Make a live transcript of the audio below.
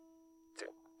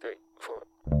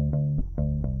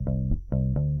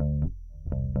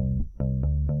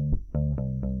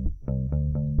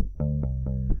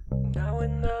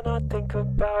think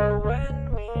about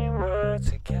when we were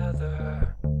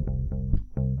together.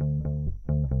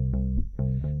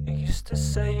 You used to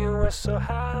say you were so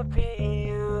happy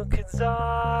you could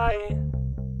die.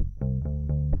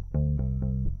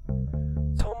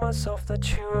 Told myself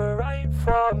that you were right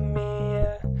for me,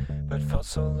 but felt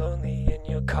so lonely in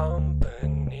your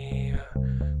company.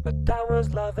 But that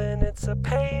was love and it's a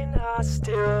pain I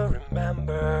still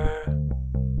remember.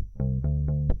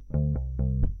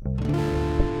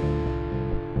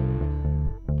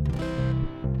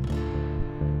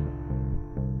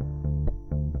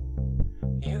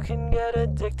 You can get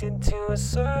addicted to a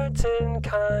certain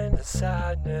kind of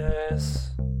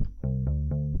sadness,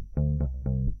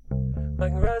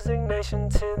 like resignation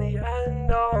to the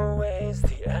end, always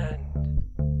the end.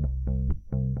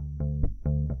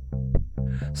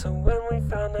 So when we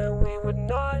found that we would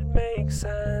not make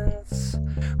sense,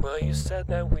 well, you said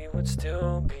that we would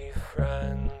still be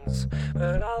friends.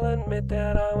 But I'll admit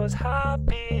that I was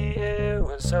happy it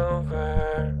was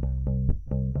over.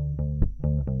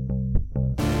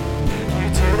 You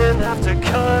didn't have to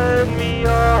cut me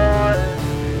off.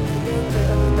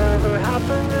 It never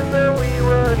happened and then we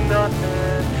were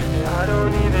nothing. I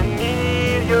don't even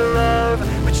need your love,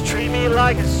 but you treat me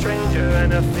like a stranger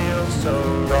and I feel so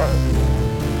rough.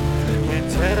 You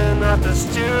didn't have to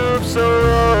stoop so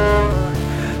low.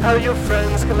 How your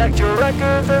friends collect your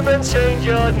records and then change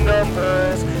your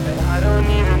numbers. And I don't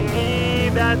even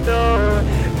need that though.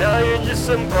 Now you're just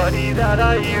somebody that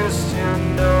I used to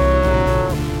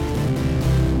know.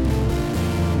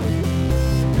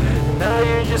 Now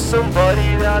you're just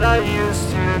somebody that I used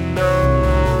to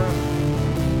know.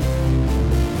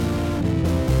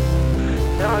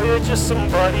 Now you're just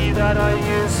somebody that I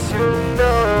used to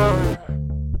know.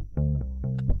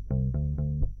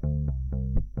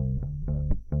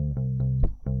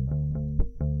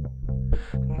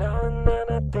 Now and then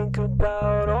I think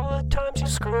about all the times you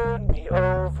screwed me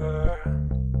over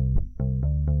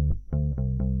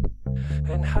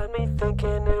and had me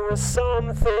thinking it was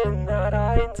something that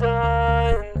I'd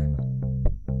done.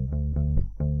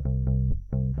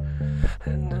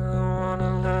 And I don't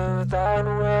wanna live that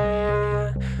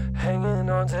way, hanging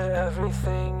on to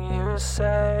everything you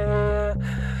say.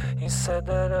 You said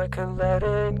that I could let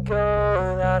it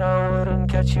go, that I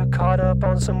wouldn't get you caught up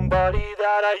on somebody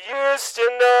that I used to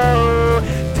know.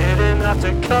 Didn't have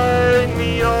to cut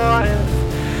me off,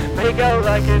 make out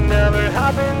like it never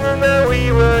happened and that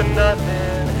we were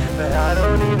nothing. But I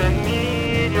don't even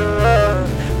need your love,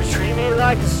 you treat me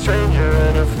like a stranger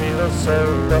and I feel so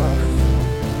rough.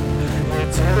 You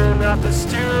didn't have to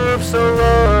stoop so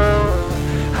low.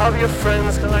 Have your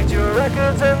friends collect your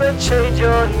records and then change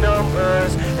your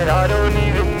numbers. And I don't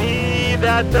even need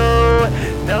that though.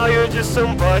 Now you're just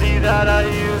somebody that I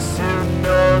used to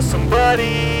know.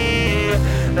 Somebody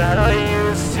that I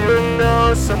used to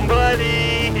know.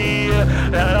 Somebody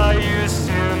that I used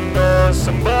to know.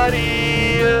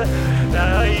 Somebody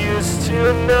that I used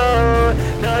to know.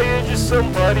 Now you're just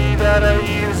somebody that I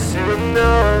used to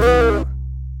know.